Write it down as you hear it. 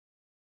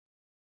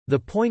The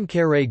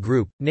Poincaré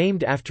group,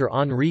 named after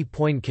Henri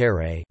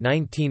Poincaré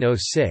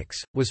 (1906),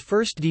 was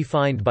first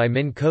defined by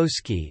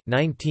Minkowski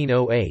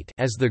 (1908)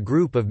 as the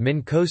group of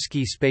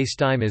Minkowski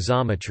spacetime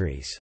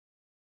isometries.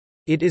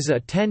 It is a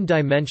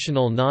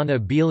 10-dimensional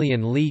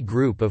non-abelian Lie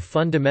group of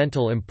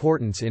fundamental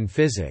importance in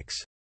physics.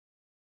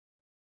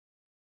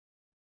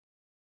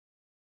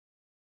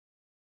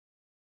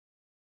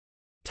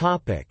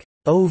 Topic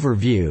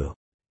Overview.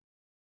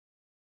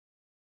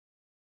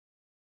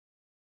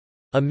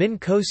 A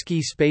Minkowski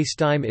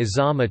spacetime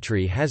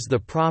isometry has the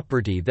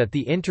property that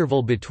the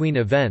interval between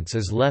events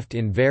is left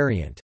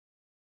invariant.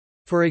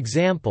 For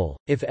example,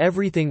 if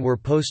everything were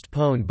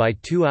postponed by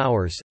 2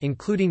 hours,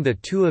 including the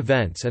 2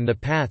 events and the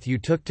path you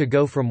took to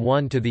go from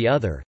one to the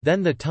other,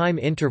 then the time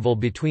interval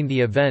between the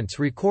events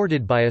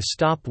recorded by a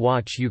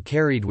stopwatch you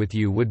carried with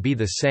you would be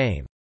the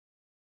same.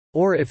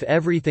 Or if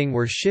everything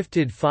were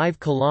shifted 5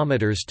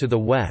 kilometers to the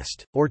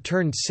west, or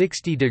turned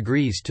 60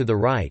 degrees to the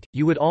right,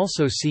 you would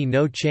also see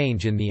no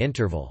change in the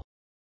interval.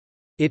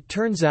 It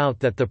turns out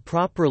that the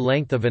proper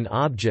length of an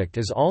object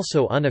is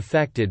also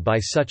unaffected by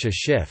such a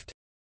shift.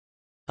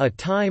 A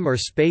time or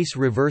space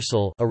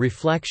reversal, a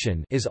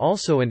reflection, is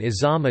also an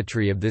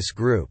isometry of this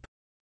group.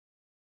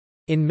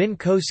 In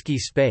Minkowski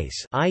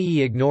space,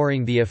 i.e.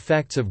 ignoring the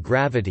effects of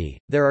gravity,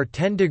 there are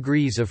 10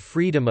 degrees of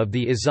freedom of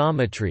the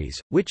isometries,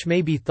 which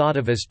may be thought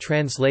of as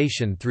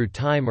translation through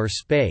time or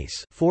space,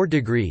 4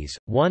 degrees,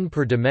 1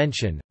 per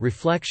dimension,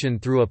 reflection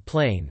through a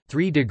plane,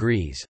 3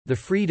 degrees, the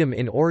freedom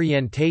in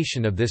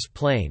orientation of this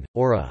plane,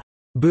 or a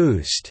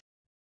boost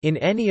in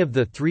any of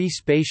the 3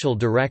 spatial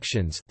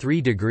directions,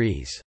 3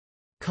 degrees.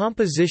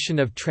 Composition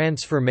of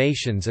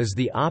transformations is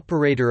the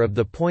operator of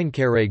the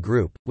Poincaré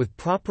group, with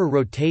proper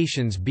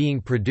rotations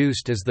being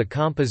produced as the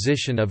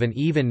composition of an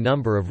even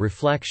number of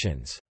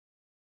reflections.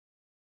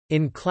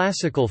 In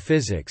classical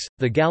physics,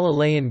 the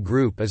Galilean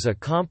group is a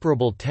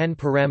comparable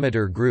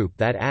 10-parameter group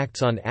that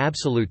acts on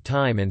absolute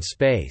time and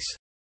space.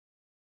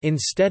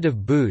 Instead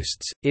of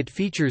boosts, it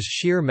features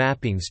shear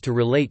mappings to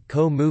relate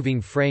co-moving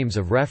frames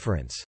of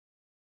reference.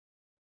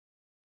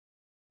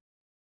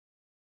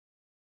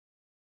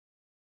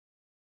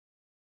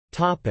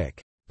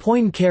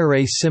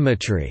 Poincaré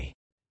symmetry.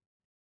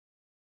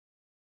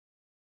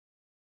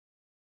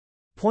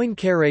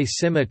 Poincaré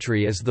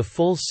symmetry is the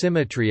full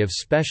symmetry of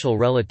special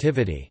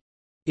relativity.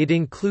 It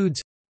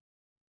includes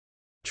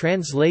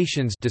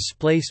translations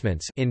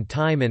displacements in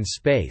time and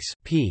space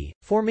p,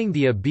 forming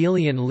the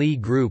abelian Lie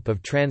group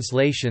of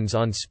translations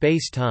on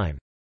space-time,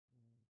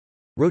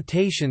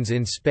 rotations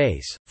in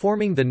space,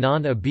 forming the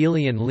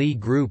non-abelian Lie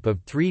group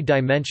of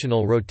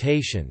 3-dimensional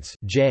rotations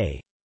j,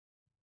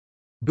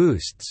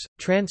 boosts,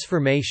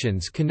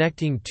 transformations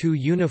connecting 2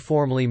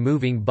 uniformly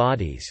moving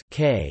bodies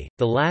K,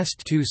 the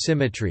last 2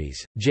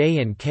 symmetries, J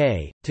and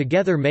K,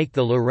 together make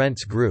the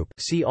Lorentz group.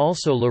 See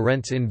also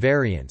Lorentz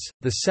invariance.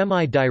 The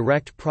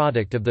semi-direct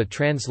product of the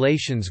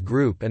translations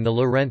group and the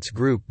Lorentz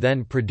group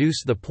then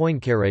produce the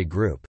Poincaré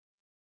group.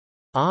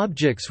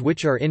 Objects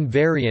which are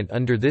invariant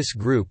under this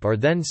group are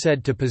then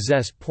said to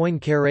possess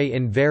Poincaré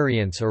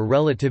invariance or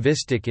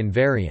relativistic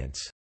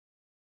invariance.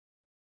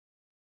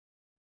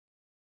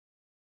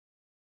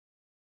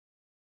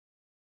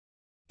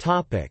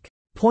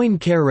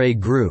 Poincaré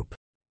group.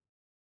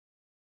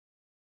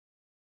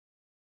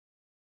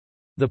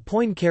 The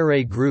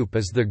Poincaré group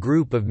is the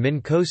group of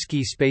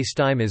Minkowski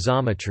spacetime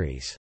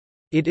isometries.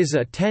 It is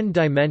a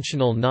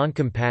 10-dimensional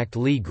noncompact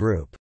Lie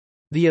group.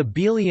 The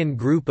abelian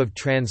group of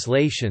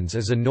translations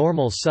is a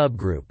normal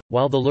subgroup,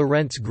 while the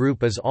Lorentz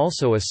group is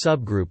also a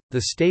subgroup,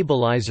 the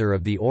stabilizer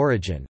of the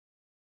origin.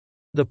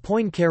 The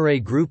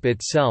Poincaré group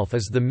itself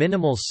is the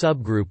minimal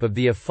subgroup of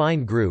the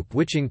affine group,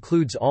 which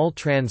includes all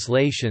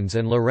translations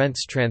and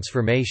Lorentz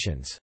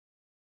transformations.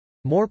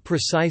 More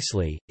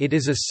precisely, it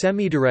is a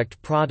semidirect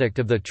product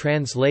of the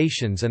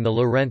translations and the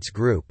Lorentz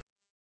group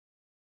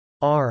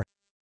R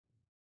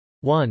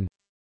 1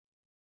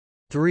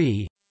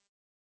 3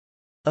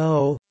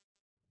 0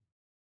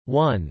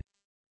 1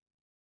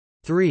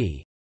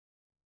 3.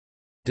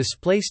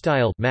 Display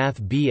style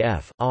math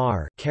BF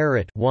R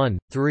caret 1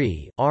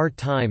 3 R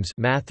times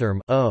mathrm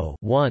O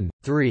 1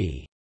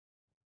 3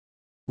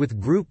 with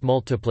group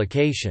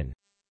multiplication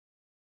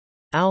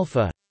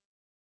alpha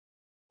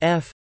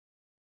F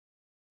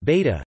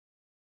beta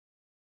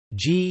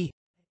G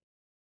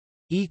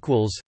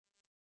equals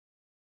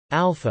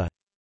alpha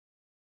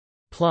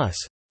plus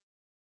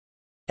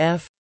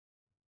F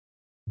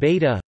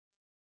beta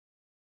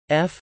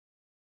F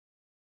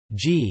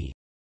G.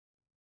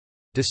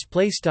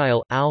 Display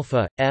style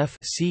alpha F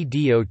C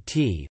dot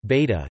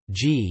beta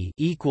G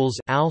equals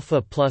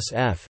alpha plus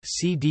F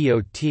C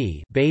dot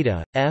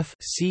beta F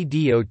C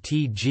dot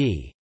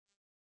G.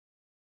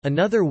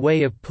 Another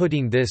way of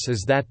putting this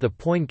is that the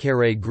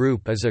Poincaré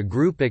group is a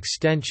group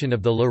extension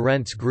of the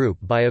Lorentz group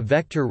by a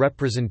vector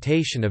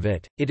representation of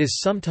it. It is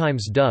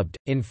sometimes dubbed,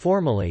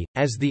 informally,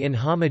 as the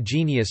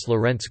inhomogeneous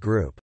Lorentz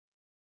group.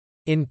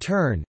 In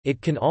turn,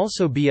 it can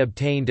also be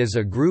obtained as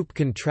a group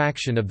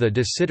contraction of the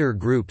de Sitter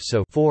group,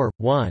 so 4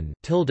 1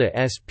 tilde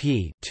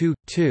sp 2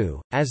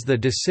 2 as the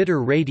de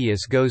Sitter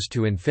radius goes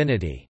to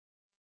infinity.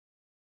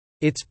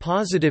 Its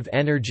positive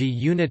energy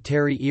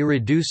unitary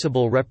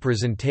irreducible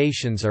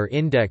representations are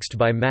indexed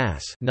by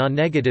mass,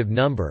 non-negative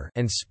number,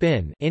 and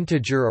spin,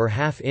 integer or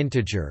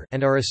half-integer,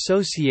 and are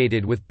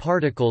associated with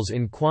particles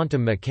in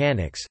quantum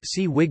mechanics.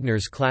 See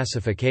Wigner's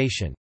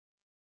classification.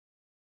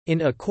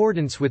 In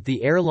accordance with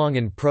the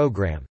Erlangen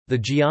program, the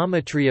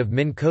geometry of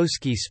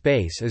Minkowski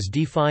space is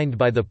defined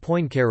by the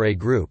Poincaré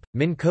group.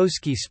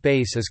 Minkowski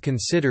space is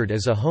considered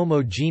as a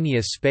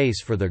homogeneous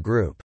space for the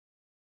group.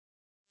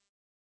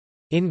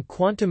 In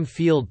quantum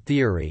field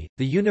theory,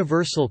 the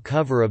universal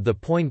cover of the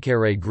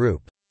Poincaré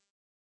group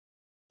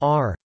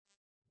R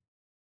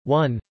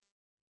 1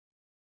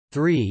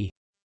 3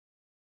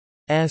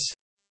 S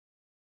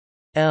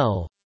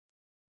L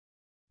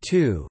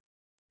 2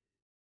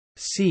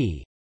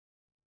 C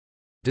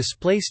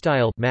display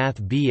style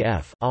math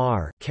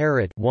R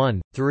caret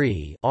 1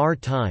 3 R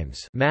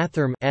times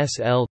mathrm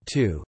SL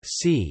 2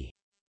 C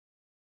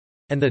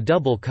and the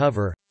double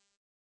cover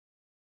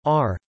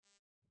R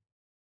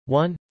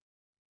 1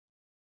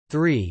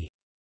 3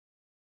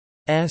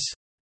 S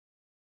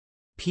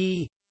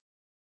P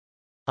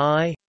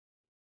I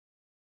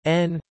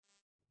N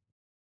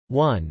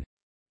 1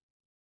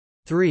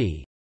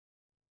 3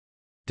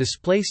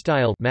 display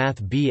style math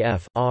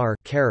R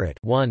caret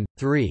 1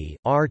 3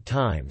 R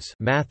times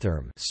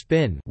mathrm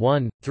spin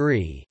 1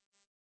 3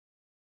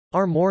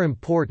 are more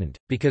important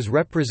because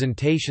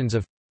representations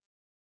of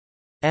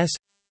S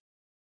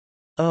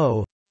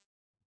O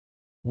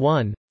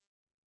 1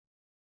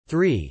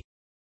 3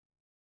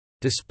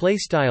 display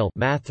style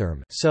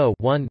mathrm so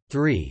 1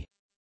 3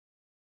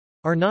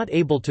 are not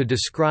able to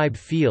describe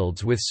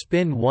fields with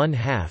spin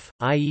 1/2,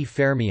 i.e.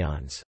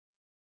 fermions.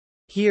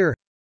 Here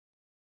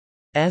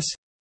S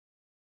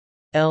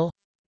L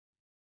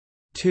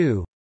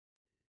 2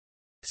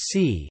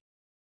 C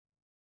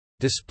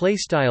display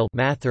style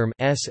mathrm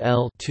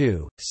SL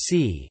 2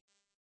 C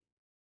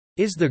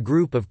is the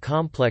group of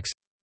complex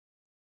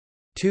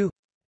 2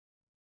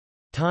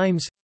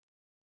 times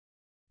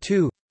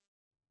 2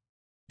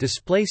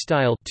 display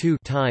style 2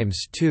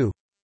 times 2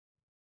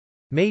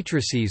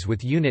 matrices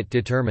with unit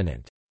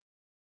determinant.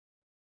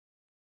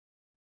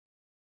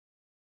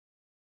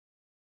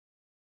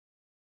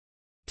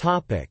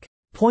 Topic: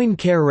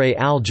 Poincaré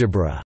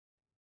algebra.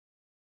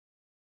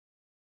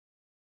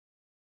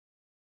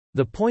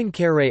 The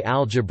Poincaré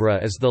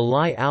algebra is the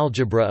Lie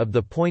algebra of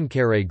the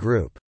Poincaré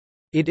group.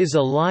 It is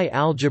a Lie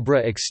algebra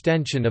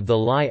extension of the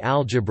Lie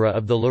algebra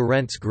of the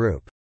Lorentz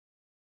group.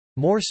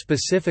 More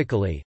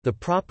specifically, the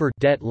proper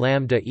det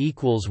lambda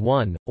equals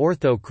 1,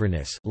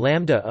 orthochronous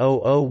lambda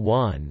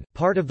 001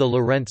 part of the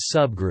Lorentz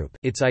subgroup,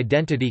 its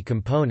identity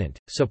component,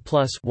 so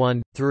plus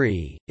 1,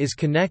 3, is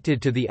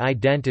connected to the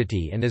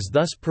identity and is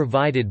thus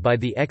provided by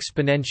the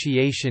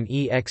exponentiation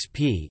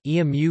exp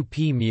mu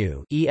p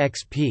mu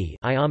exp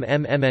iom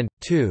mmn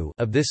 2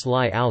 of this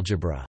Lie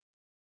algebra.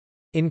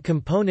 In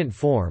component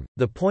form,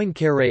 the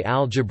Poincaré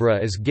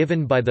algebra is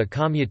given by the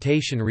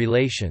commutation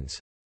relations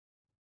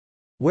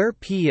where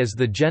P is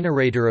the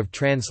generator of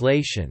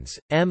translations,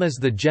 M is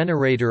the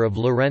generator of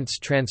Lorentz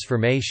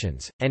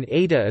transformations, and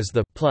eta is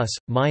the plus,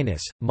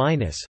 minus,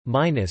 minus,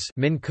 minus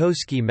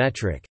Minkowski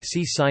metric.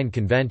 See sign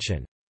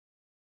convention.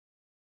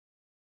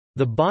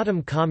 The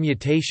bottom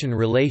commutation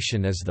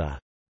relation is the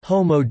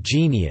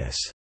homogeneous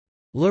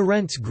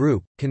Lorentz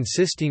group,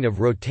 consisting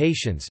of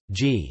rotations,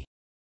 G.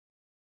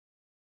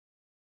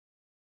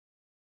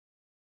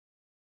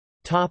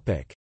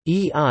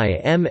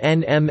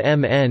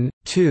 EIMNMMN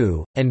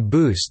 2 and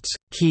boosts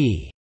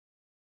key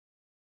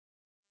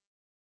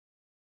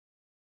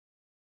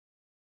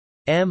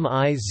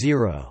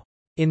MI0.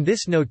 In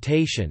this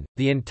notation,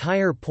 the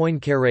entire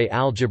Poincaré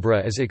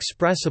algebra is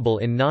expressible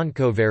in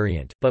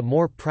noncovariant but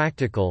more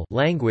practical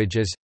language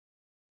as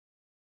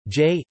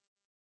J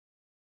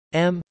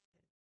M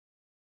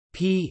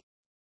P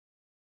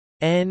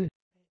N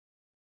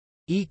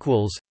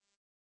equals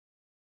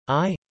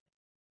I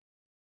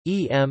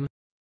EM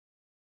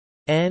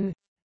N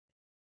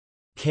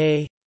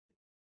K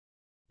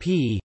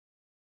P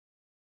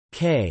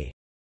K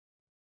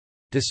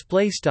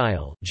display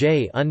style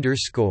J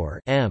underscore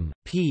M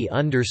P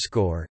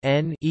underscore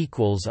N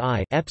equals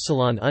I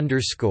epsilon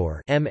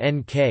underscore M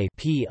N K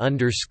P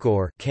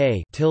underscore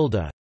K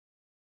tilde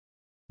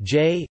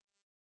J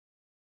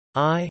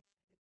I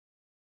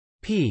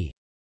P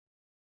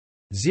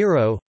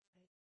 0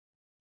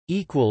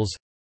 equals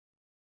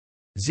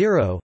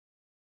 0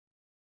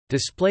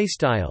 display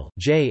style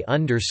J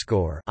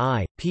underscore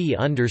I P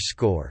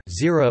underscore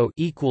 0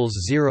 equals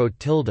 0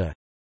 tilde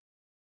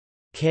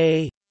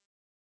K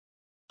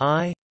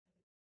I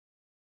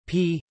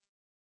P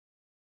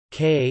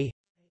K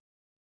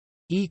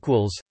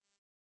equals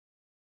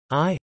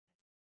I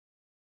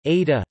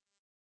eta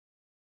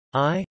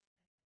I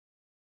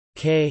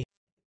K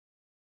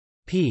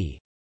P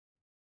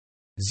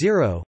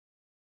 0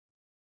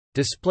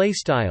 Display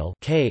style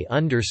k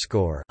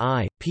underscore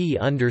I p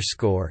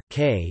underscore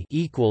k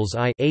equals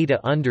I eta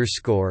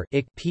underscore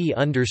ik p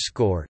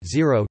underscore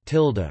 0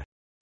 tilde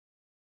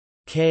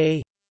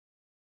k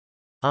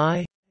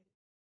I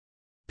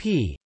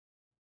p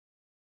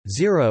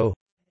 0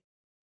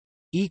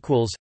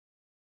 equals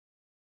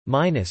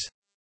minus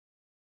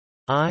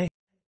I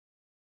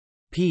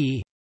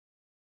p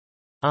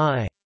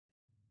I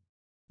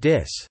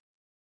dis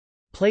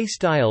play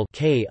style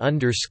k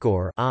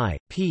underscore I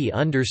p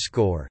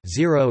underscore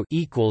 0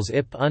 equals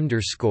ip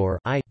underscore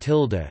I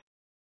tilde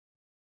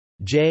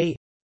j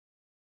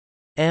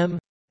m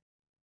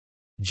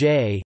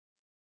j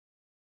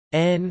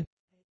n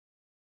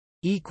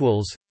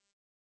equals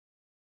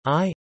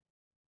I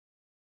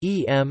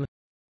em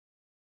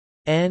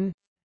n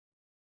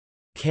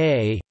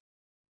k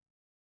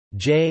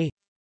j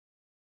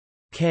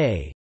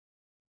k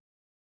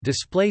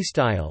display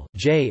style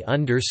j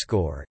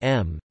underscore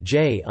m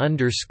j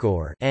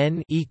underscore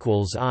n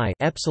equals I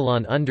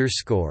epsilon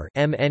underscore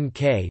m n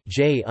k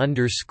j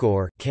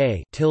underscore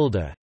k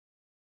tilde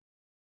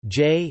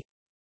j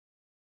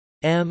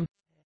m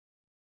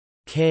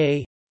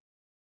k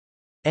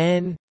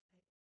n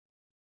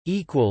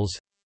equals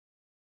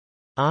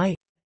I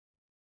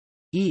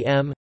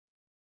em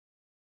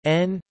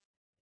n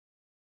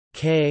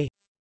k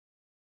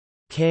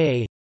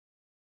k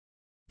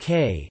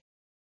k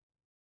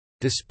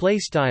display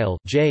style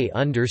j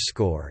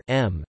underscore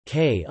m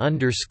k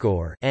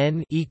underscore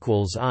n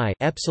equals I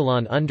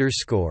epsilon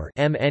underscore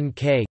m n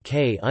k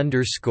k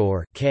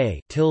underscore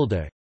k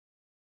tilde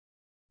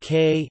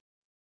k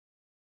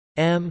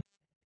m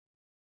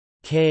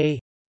k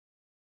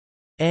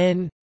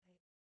n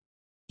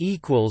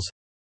equals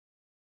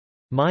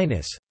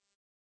minus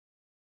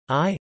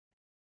I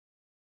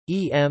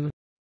em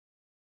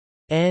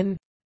n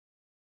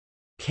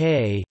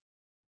k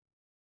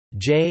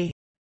j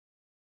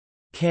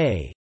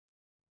k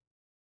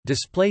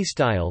display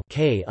style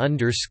k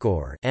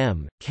underscore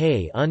m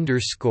k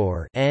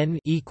underscore n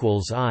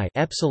equals I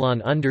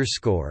epsilon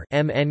underscore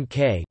m n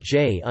k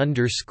j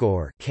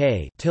underscore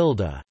k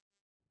tilde,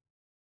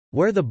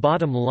 where the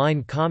bottom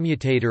line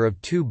commutator of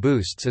two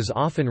boosts is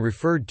often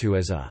referred to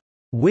as a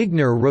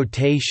Wigner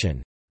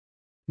rotation.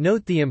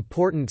 Note the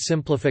important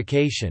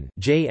simplification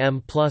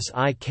Jm plus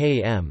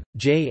Ikm,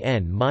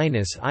 Jn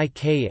minus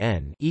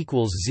Ikn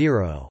equals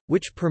 0,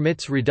 which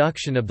permits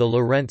reduction of the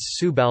Lorentz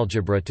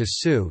subalgebra to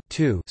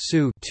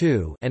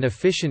SU and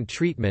efficient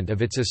treatment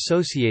of its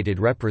associated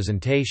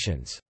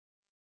representations.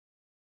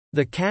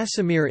 The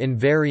Casimir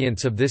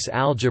invariants of this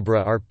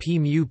algebra are p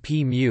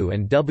mu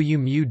and w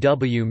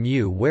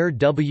mu, where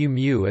w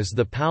mu is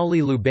the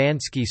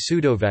Pauli-Lubansky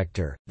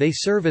pseudovector. They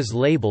serve as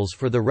labels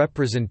for the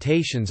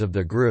representations of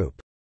the group.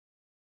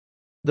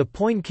 The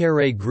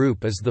Poincaré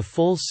group is the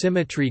full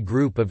symmetry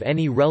group of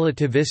any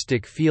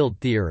relativistic field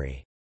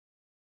theory.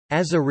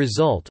 As a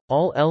result,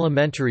 all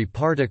elementary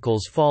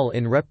particles fall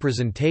in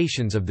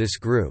representations of this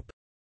group.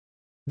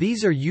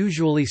 These are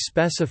usually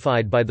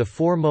specified by the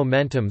 4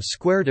 momentum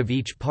squared of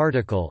each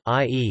particle,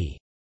 i.e.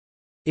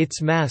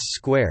 its mass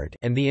squared,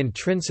 and the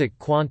intrinsic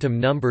quantum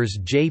numbers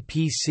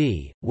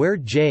J-P-C, where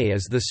J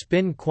is the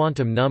spin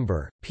quantum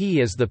number, P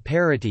is the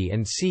parity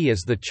and C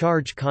is the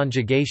charge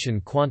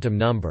conjugation quantum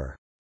number.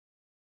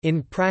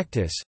 In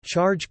practice,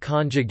 charge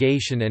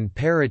conjugation and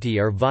parity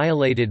are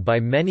violated by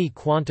many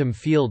quantum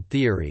field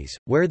theories.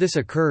 Where this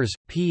occurs,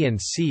 P and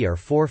C are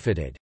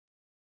forfeited.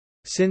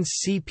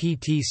 Since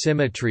CPT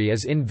symmetry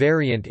is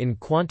invariant in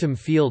quantum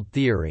field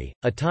theory,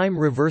 a time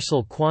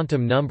reversal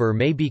quantum number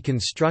may be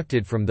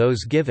constructed from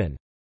those given.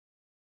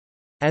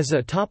 As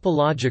a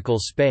topological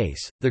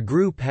space, the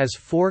group has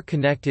 4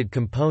 connected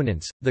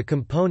components: the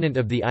component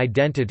of the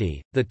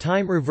identity, the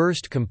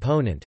time-reversed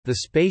component, the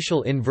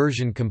spatial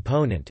inversion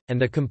component,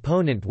 and the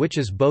component which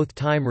is both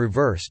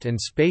time-reversed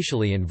and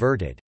spatially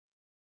inverted.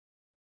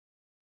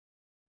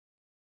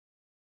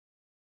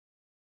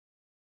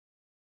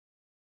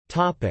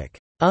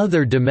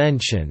 Other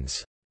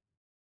dimensions.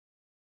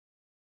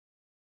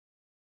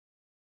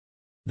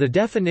 The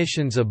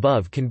definitions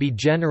above can be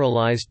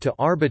generalized to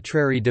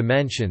arbitrary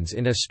dimensions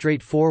in a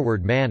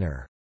straightforward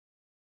manner.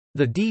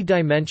 The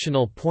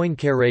d-dimensional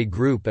Poincaré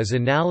group is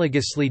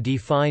analogously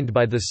defined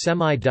by the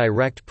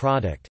semi-direct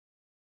product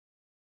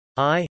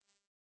I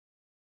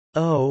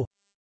O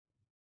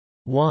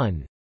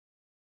 1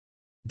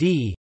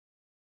 d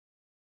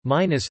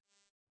minus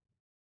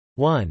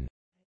 1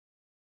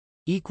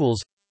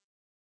 equals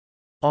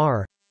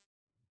R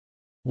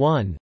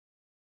 1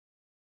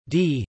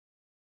 d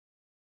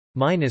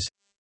minus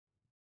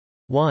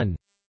 1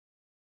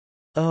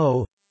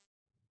 O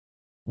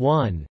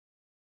 1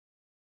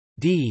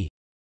 d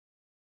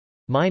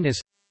minus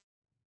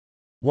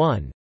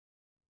 1.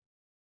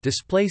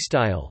 Display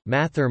style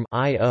mathrm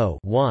IO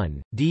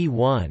 1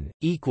 d1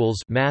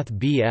 equals math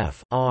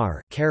BF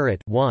R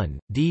caret 1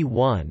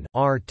 d1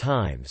 R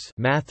times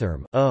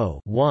mathrm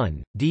O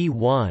 1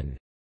 d1,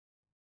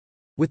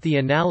 with the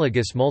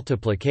analogous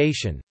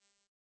multiplication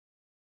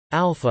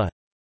alpha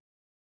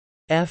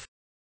F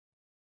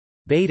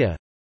beta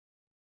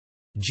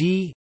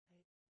G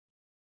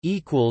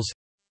equals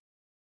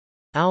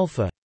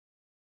alpha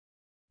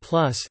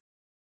plus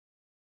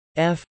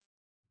f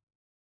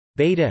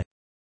beta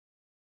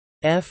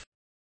f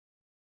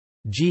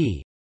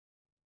g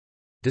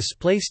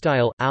display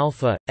style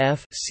alpha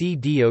f c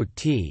dot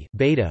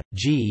beta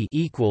g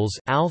equals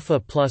alpha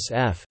plus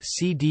f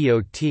c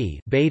dot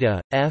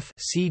beta f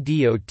c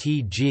dot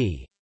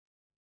g.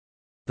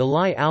 The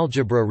Lie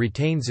algebra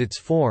retains its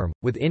form,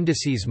 with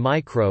indices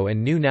micro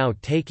and nu now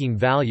taking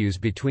values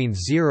between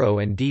 0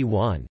 and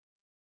d1.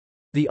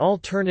 The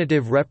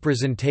alternative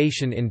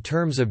representation in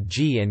terms of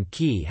g and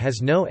key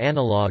has no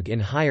analog in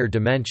higher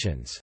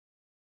dimensions.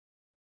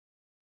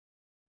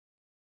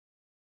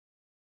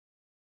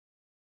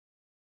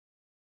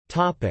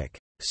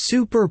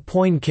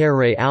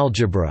 Super-Poincaré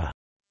algebra.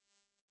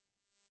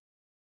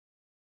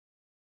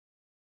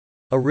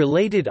 A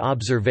related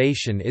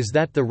observation is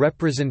that the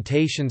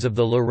representations of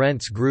the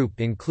Lorentz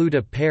group include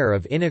a pair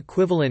of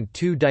inequivalent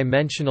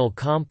two-dimensional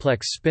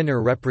complex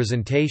spinor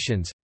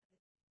representations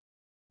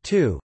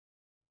 2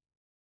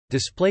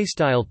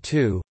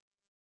 ⟨2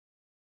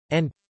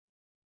 and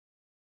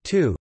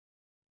 2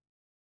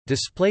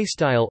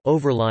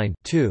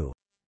 ⟨2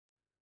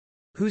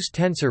 whose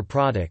tensor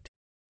product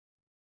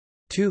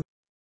 2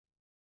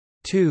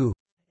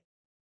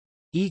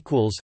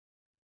 equals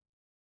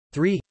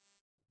 3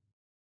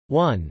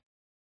 1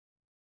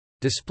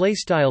 display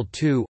style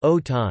 2 O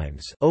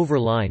times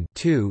overline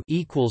 2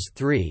 equals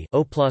 3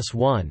 O plus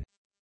 1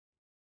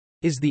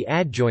 is the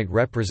adjoint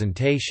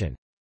representation.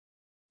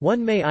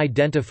 One may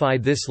identify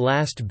this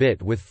last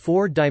bit with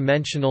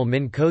four-dimensional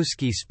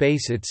Minkowski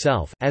space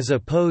itself as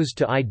opposed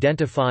to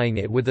identifying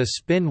it with a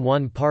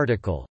spin-1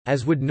 particle,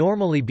 as would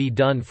normally be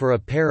done for a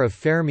pair of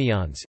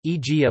fermions,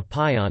 e.g. a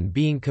pion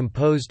being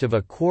composed of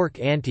a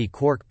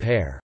quark-anti-quark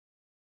pair.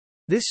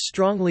 This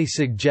strongly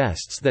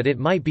suggests that it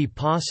might be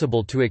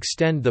possible to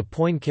extend the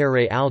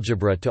Poincaré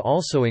algebra to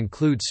also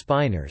include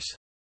spinors.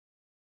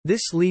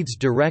 This leads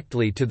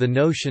directly to the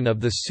notion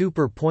of the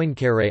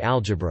Super-Poincaré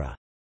algebra.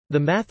 The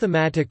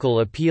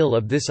mathematical appeal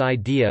of this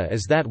idea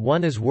is that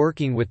one is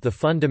working with the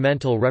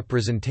fundamental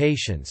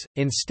representations,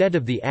 instead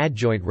of the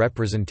adjoint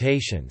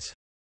representations.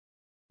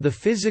 The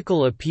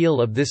physical appeal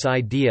of this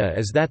idea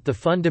is that the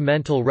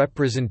fundamental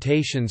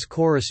representations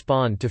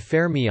correspond to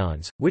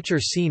fermions, which are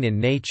seen in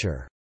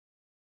nature.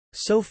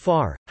 So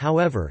far,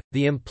 however,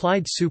 the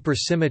implied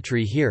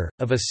supersymmetry here,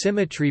 of a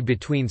symmetry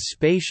between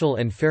spatial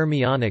and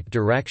fermionic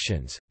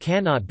directions,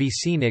 cannot be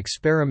seen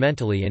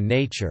experimentally in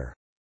nature.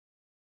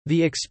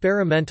 The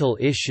experimental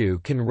issue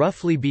can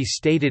roughly be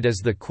stated as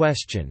the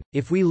question: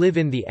 if we live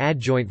in the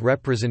adjoint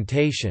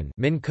representation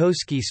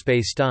Minkowski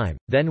spacetime,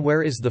 then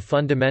where is the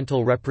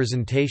fundamental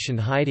representation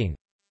hiding?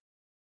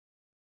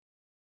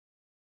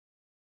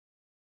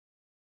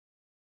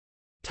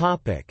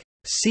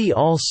 See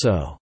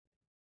also: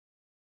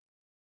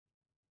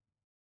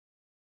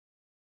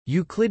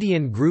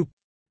 Euclidean group,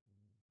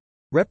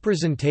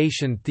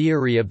 representation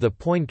theory of the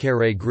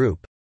Poincaré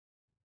group,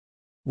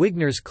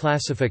 Wigner's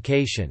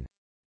classification,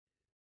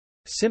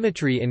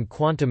 symmetry in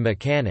quantum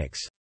mechanics,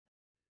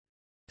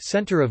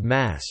 center of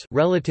mass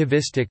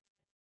relativistic,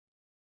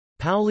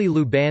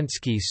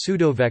 Pauli-Lubansky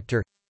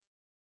pseudovector,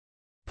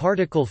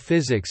 particle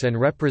physics and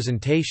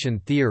representation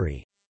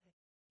theory.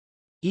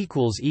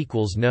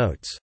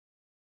 Notes